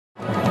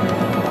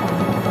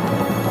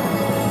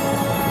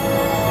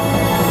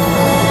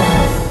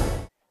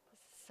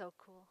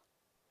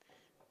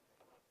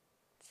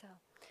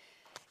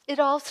It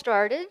all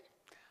started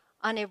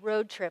on a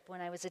road trip when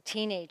I was a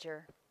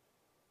teenager.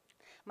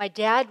 My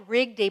dad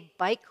rigged a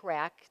bike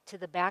rack to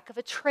the back of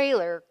a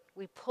trailer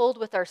we pulled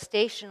with our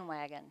station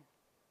wagon.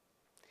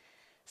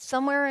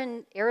 Somewhere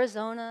in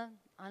Arizona,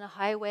 on a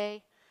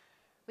highway,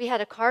 we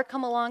had a car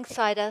come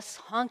alongside us,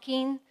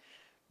 honking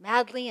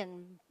madly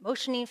and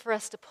motioning for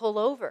us to pull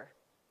over.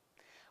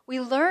 We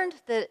learned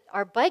that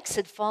our bikes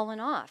had fallen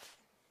off,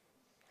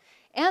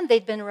 and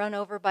they'd been run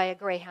over by a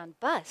Greyhound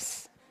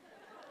bus.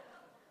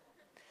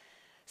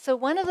 So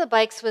one of the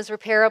bikes was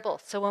repairable.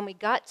 So when we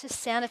got to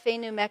Santa Fe,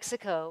 New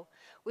Mexico,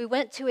 we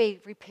went to a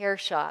repair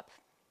shop.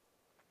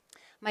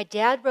 My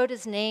dad wrote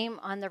his name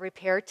on the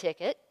repair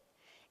ticket,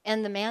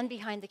 and the man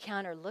behind the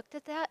counter looked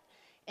at that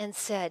and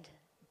said,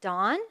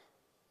 Don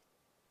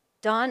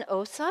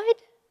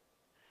Oside?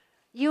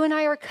 You and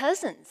I are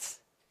cousins.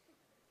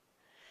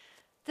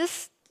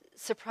 This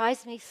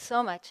surprised me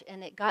so much,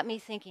 and it got me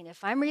thinking,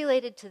 if I'm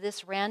related to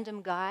this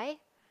random guy,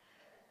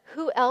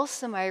 who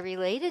else am I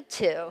related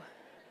to?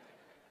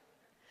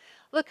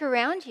 Look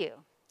around you.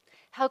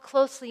 How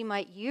closely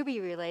might you be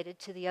related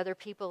to the other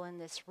people in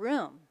this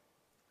room?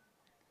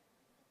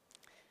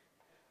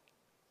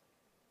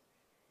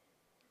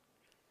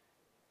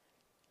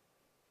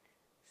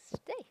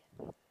 Stay.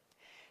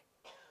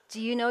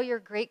 Do you know your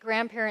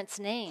great-grandparents'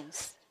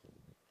 names?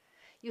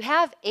 You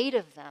have 8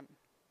 of them.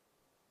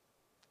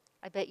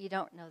 I bet you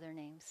don't know their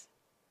names.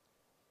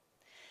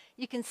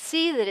 You can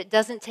see that it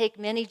doesn't take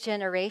many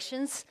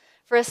generations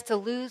for us to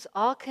lose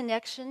all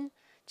connection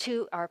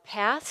to our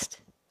past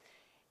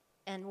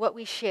and what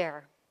we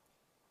share.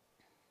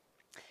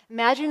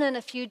 Imagine in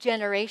a few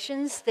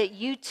generations that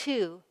you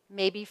too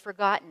may be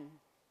forgotten.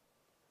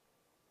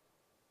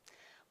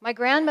 My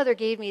grandmother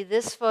gave me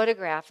this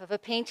photograph of a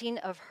painting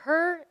of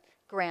her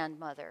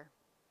grandmother.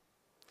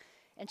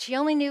 And she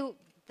only knew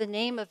the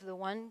name of the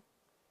one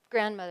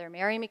grandmother,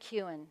 Mary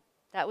McEwen.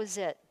 That was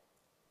it.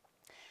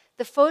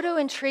 The photo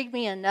intrigued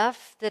me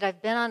enough that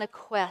I've been on a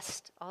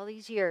quest all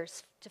these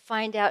years to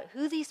find out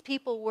who these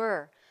people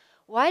were.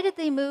 Why did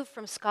they move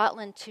from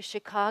Scotland to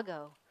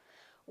Chicago?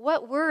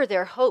 What were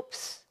their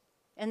hopes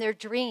and their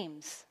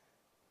dreams?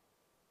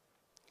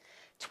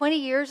 20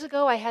 years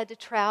ago, I had to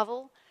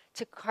travel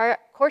to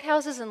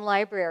courthouses and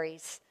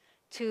libraries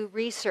to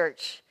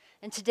research.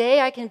 And today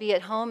I can be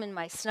at home in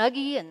my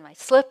Snuggie and my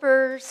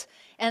slippers,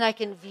 and I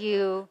can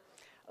view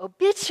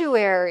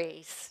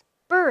obituaries,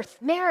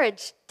 birth,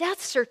 marriage,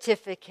 death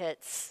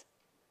certificates.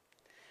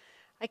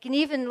 I can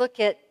even look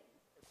at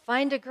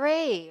Find a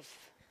Grave.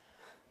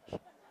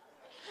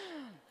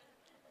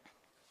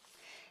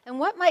 And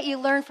what might you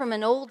learn from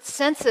an old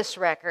census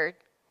record?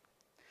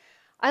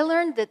 I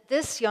learned that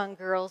this young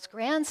girl's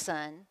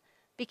grandson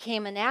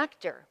became an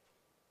actor.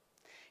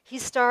 He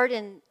starred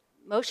in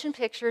motion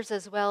pictures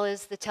as well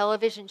as the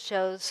television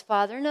shows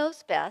Father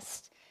Knows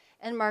Best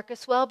and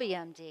Marcus Welby,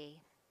 MD.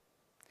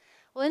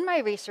 Well, in my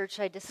research,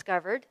 I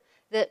discovered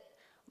that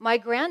my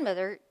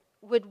grandmother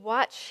would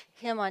watch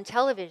him on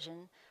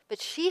television, but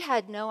she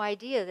had no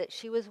idea that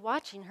she was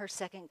watching her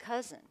second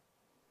cousin.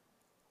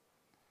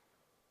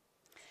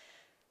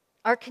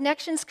 Our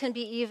connections can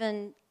be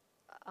even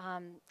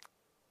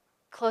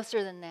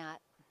closer than that.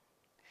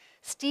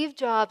 Steve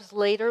Jobs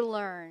later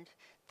learned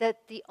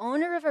that the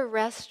owner of a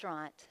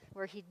restaurant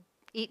where he'd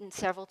eaten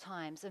several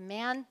times, a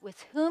man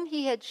with whom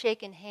he had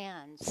shaken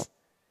hands,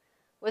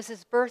 was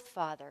his birth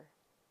father.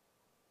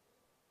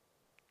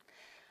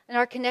 And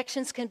our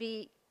connections can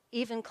be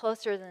even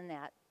closer than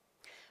that.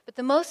 But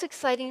the most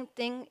exciting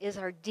thing is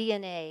our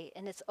DNA,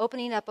 and it's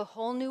opening up a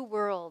whole new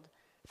world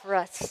for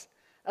us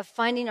of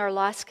finding our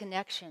lost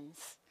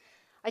connections.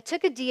 I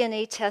took a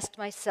DNA test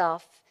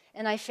myself,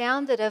 and I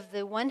found that of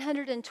the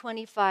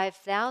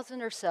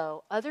 125,000 or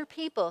so other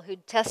people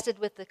who'd tested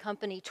with the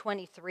company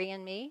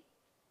 23andMe,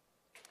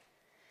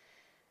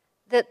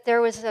 that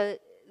there was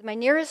my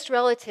nearest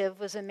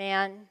relative was a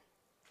man,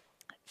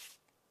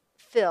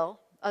 Phil,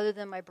 other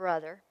than my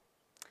brother.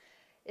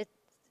 It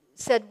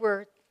said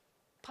we're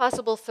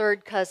possible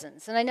third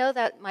cousins, and I know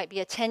that might be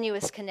a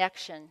tenuous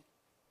connection.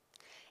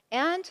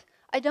 And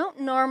I don't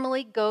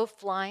normally go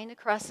flying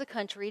across the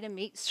country to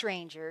meet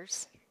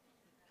strangers,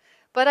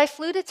 but I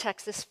flew to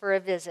Texas for a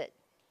visit.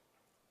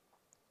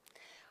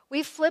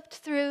 We flipped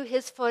through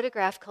his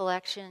photograph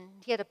collection.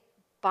 He had a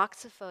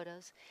box of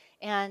photos,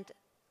 and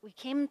we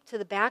came to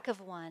the back of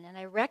one, and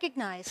I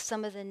recognized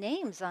some of the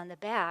names on the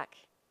back.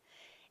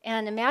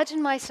 And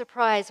imagine my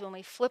surprise when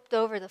we flipped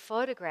over the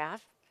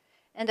photograph,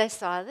 and I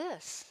saw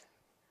this.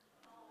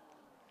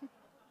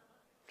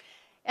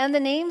 And the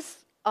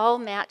names all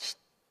matched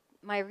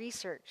my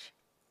research.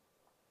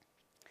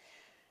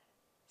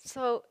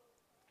 So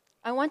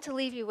I want to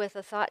leave you with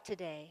a thought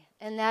today,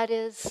 and that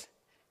is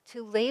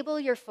to label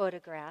your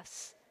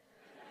photographs.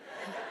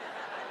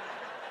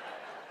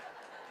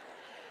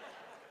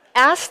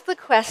 Ask the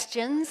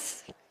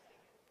questions.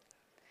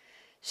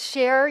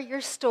 Share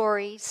your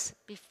stories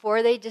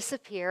before they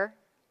disappear.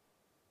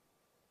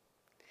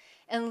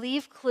 And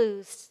leave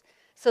clues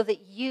so that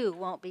you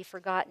won't be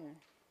forgotten.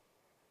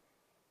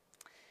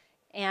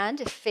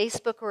 And if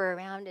Facebook were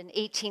around in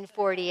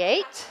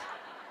 1848,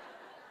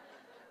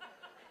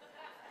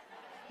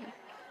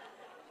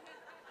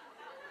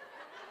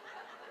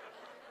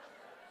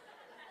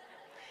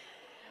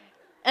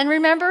 and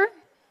remember,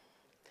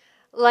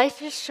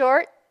 life is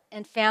short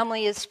and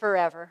family is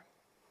forever.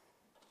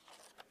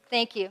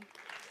 Thank you.